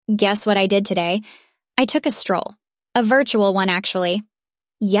Guess what I did today? I took a stroll. A virtual one, actually.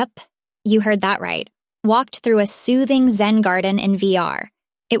 Yep, you heard that right. Walked through a soothing Zen garden in VR.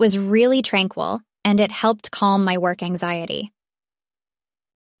 It was really tranquil, and it helped calm my work anxiety.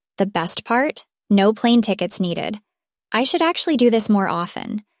 The best part? No plane tickets needed. I should actually do this more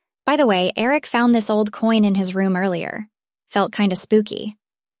often. By the way, Eric found this old coin in his room earlier. Felt kinda spooky.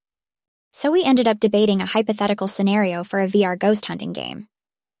 So we ended up debating a hypothetical scenario for a VR ghost hunting game.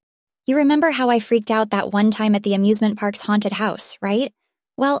 You remember how I freaked out that one time at the amusement park's haunted house, right?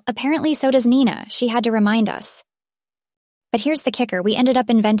 Well, apparently so does Nina. She had to remind us. But here's the kicker. We ended up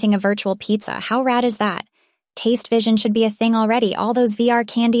inventing a virtual pizza. How rad is that? Taste vision should be a thing already. All those VR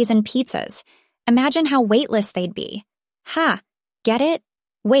candies and pizzas. Imagine how weightless they'd be. Ha! Get it?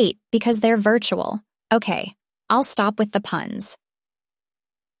 Wait, because they're virtual. Okay, I'll stop with the puns.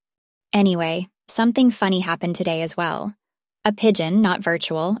 Anyway, something funny happened today as well. A pigeon, not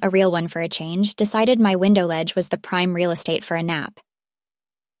virtual, a real one for a change, decided my window ledge was the prime real estate for a nap.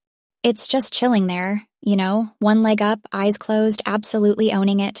 It's just chilling there, you know, one leg up, eyes closed, absolutely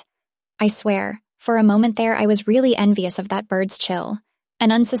owning it. I swear, for a moment there I was really envious of that bird's chill.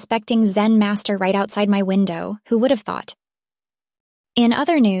 An unsuspecting Zen master right outside my window, who would have thought? In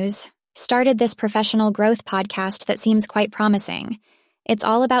other news, started this professional growth podcast that seems quite promising. It's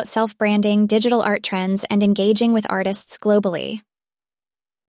all about self-branding, digital art trends, and engaging with artists globally.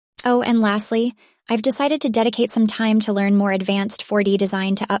 Oh, and lastly, I've decided to dedicate some time to learn more advanced 4D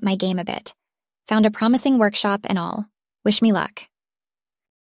design to up my game a bit. Found a promising workshop and all. Wish me luck.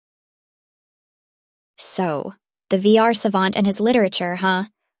 So, the VR savant and his literature, huh?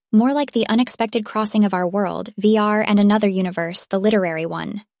 More like the unexpected crossing of our world, VR and another universe, the literary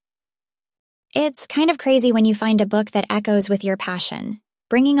one. It's kind of crazy when you find a book that echoes with your passion,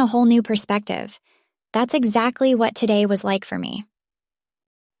 bringing a whole new perspective. That's exactly what today was like for me.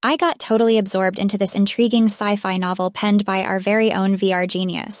 I got totally absorbed into this intriguing sci-fi novel penned by our very own VR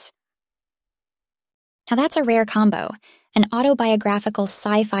genius. Now that's a rare combo, an autobiographical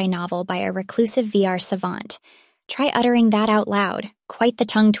sci-fi novel by a reclusive VR savant. Try uttering that out loud. Quite the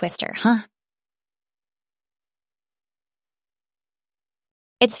tongue twister, huh?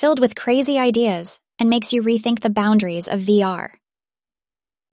 It's filled with crazy ideas and makes you rethink the boundaries of VR.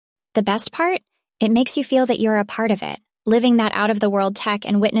 The best part? It makes you feel that you're a part of it, living that out-of-the-world tech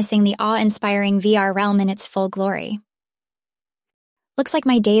and witnessing the awe-inspiring VR realm in its full glory. Looks like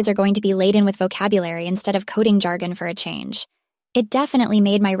my days are going to be laden with vocabulary instead of coding jargon for a change. It definitely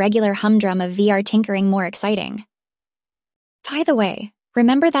made my regular humdrum of VR tinkering more exciting. By the way,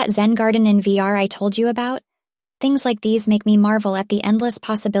 remember that Zen garden in VR I told you about? Things like these make me marvel at the endless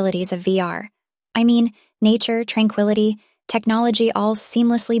possibilities of VR. I mean, nature, tranquility, technology all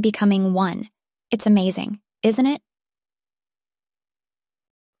seamlessly becoming one. It's amazing, isn't it?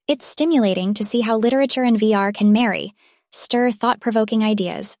 It's stimulating to see how literature and VR can marry, stir thought-provoking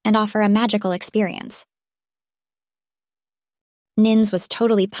ideas, and offer a magical experience. Nins was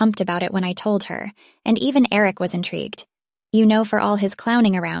totally pumped about it when I told her, and even Eric was intrigued. You know, for all his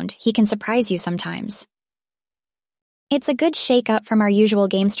clowning around, he can surprise you sometimes. It's a good shake-up from our usual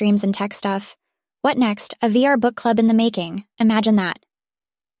game streams and tech stuff. What next? A VR book club in the making. Imagine that.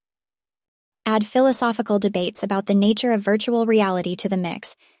 Add philosophical debates about the nature of virtual reality to the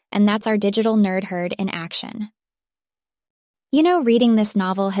mix, and that's our digital nerd herd in action. You know, reading this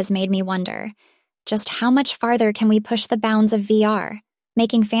novel has made me wonder, just how much farther can we push the bounds of VR,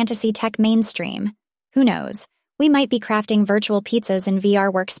 making fantasy tech mainstream? Who knows? We might be crafting virtual pizzas in VR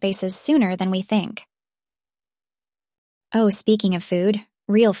workspaces sooner than we think. Oh, speaking of food,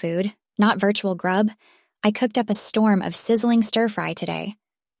 real food, not virtual grub, I cooked up a storm of sizzling stir-fry today.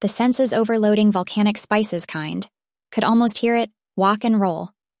 The senses overloading volcanic spices kind. Could almost hear it, walk and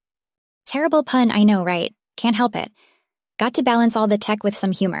roll. Terrible pun, I know, right? Can't help it. Got to balance all the tech with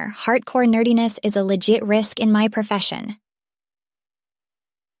some humor. Hardcore nerdiness is a legit risk in my profession.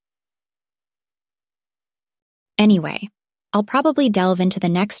 Anyway, I'll probably delve into the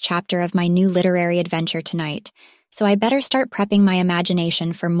next chapter of my new literary adventure tonight, so I better start prepping my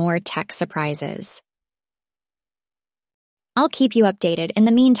imagination for more tech surprises. I'll keep you updated. In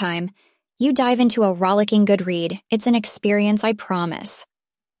the meantime, you dive into a rollicking good read. It's an experience, I promise.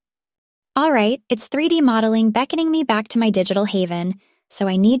 All right, it's 3D modeling beckoning me back to my digital haven, so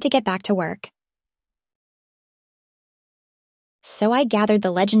I need to get back to work. So I gathered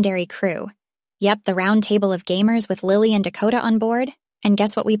the legendary crew. Yep, the round table of gamers with Lily and Dakota on board, and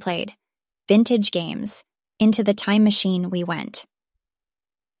guess what we played? Vintage games. Into the time machine we went.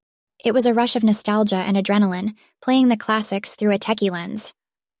 It was a rush of nostalgia and adrenaline, playing the classics through a techie lens.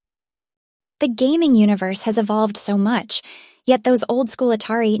 The gaming universe has evolved so much. Yet those old-school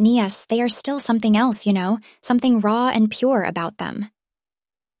Atari NES, they are still something else, something raw and pure about them.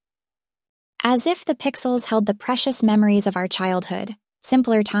 As if the pixels held the precious memories of our childhood,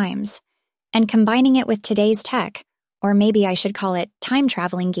 simpler times, and combining it with today's tech, or maybe I should call it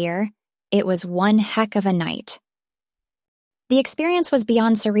time-traveling gear, it was one heck of a night. The experience was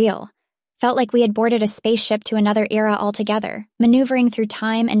beyond surreal. Felt like we had boarded a spaceship to another era altogether, maneuvering through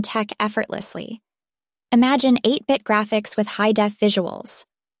time and tech effortlessly. Imagine 8-bit graphics with high-def visuals.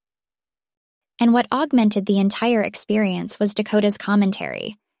 And what augmented the entire experience was Dakota's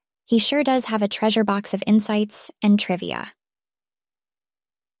commentary. He sure does have a treasure box of insights and trivia.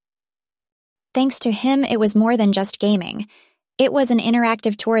 Thanks to him, it was more than just gaming. It was an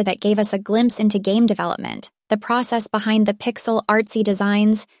interactive tour that gave us a glimpse into game development, the process behind the pixel artsy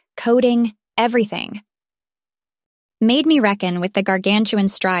designs, coding, everything. Made me reckon with the gargantuan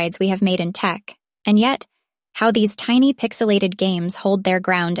strides we have made in tech, and yet, how these tiny pixelated games hold their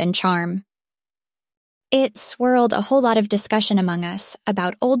ground and charm. It swirled a whole lot of discussion among us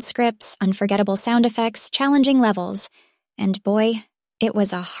about old scripts, unforgettable sound effects, challenging levels, and boy, it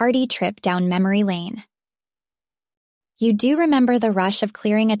was a hearty trip down memory lane. You do remember the rush of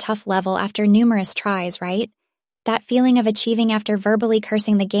clearing a tough level after numerous tries, right? That feeling of achieving after verbally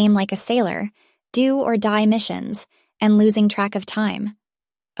cursing the game like a sailor, do or die missions, and losing track of time.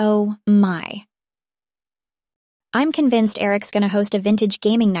 Oh my. I'm convinced Eric's gonna host a vintage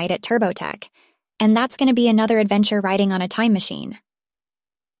gaming night at TurboTech, and that's gonna be another adventure riding on a time machine.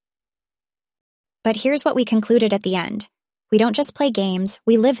 But here's what we concluded at the end. We don't just play games,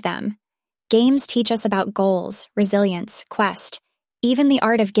 we live them. Games teach us about goals, resilience, quest, even the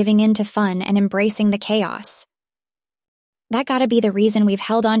art of giving in to fun and embracing the chaos. That gotta be the reason we've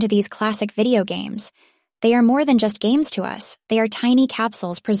held on to these classic video games. They are more than just games to us. They are tiny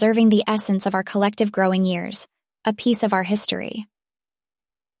capsules preserving the essence of our collective growing years, a piece of our history.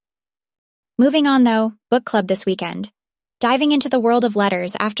 Moving on though, book club this weekend. Diving into the world of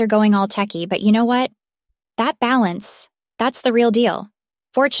letters after going all techie, but you know what? That balance, that's the real deal.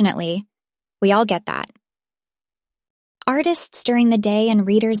 Fortunately, we all get that. Artists during the day and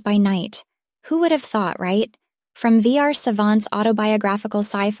readers by night. Who would have thought, right? From VR savants' autobiographical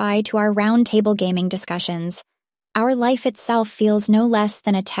sci-fi to our round-table gaming discussions, our life itself feels no less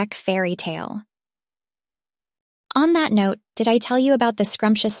than a tech fairy tale. On that note, did I tell you about the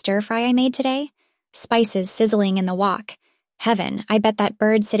scrumptious stir-fry I made today? Spices sizzling in the wok. Heaven, I bet that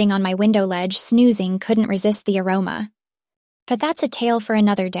bird sitting on my window ledge snoozing couldn't resist the aroma. But that's a tale for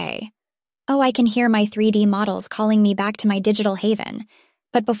another day. Oh, I can hear my 3D models calling me back to my digital haven.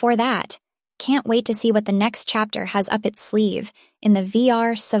 But before that, can't wait to see what the next chapter has up its sleeve in the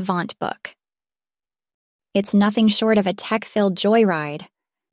VR Savant book. It's nothing short of a tech-filled joyride.